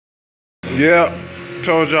Yep,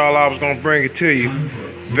 told y'all I was gonna bring it to you.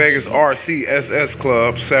 Vegas RcStrEEtz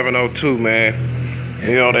Club 702, man.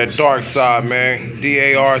 You know that dark side, man.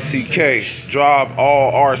 DARCK. Drive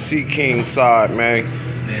all RC King side, man.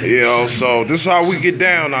 You know, so this is how we get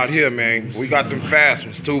down out here, man. We got them fast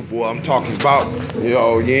ones too, boy. I'm talking about, you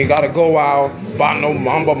know, you ain't gotta go out, buy no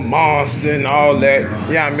Mamba Monster and all that.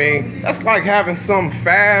 Yeah, I mean, that's like having something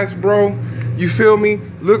fast, bro. You feel me?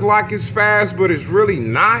 Look like it's fast, but it's really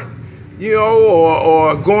not. You know,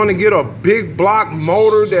 or going to get a big block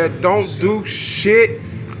motor that don't do shit.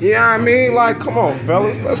 You know what I mean? Like, come on,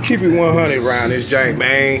 fellas. Let's keep it 100 around this jank,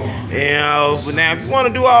 man. You know, but now if you want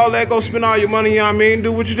to do all that, go spend all your money, you know what I mean?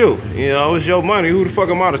 Do what you do. You know, it's your money. Who the fuck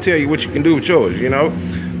am I to tell you what you can do with yours, you know?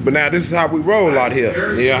 But now this is how we roll out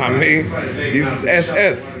here. You know what I mean? This is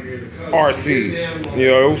SS RCs. You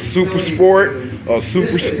know, super sport or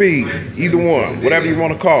super speed. Either one. Whatever you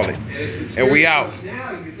want to call it. And we out.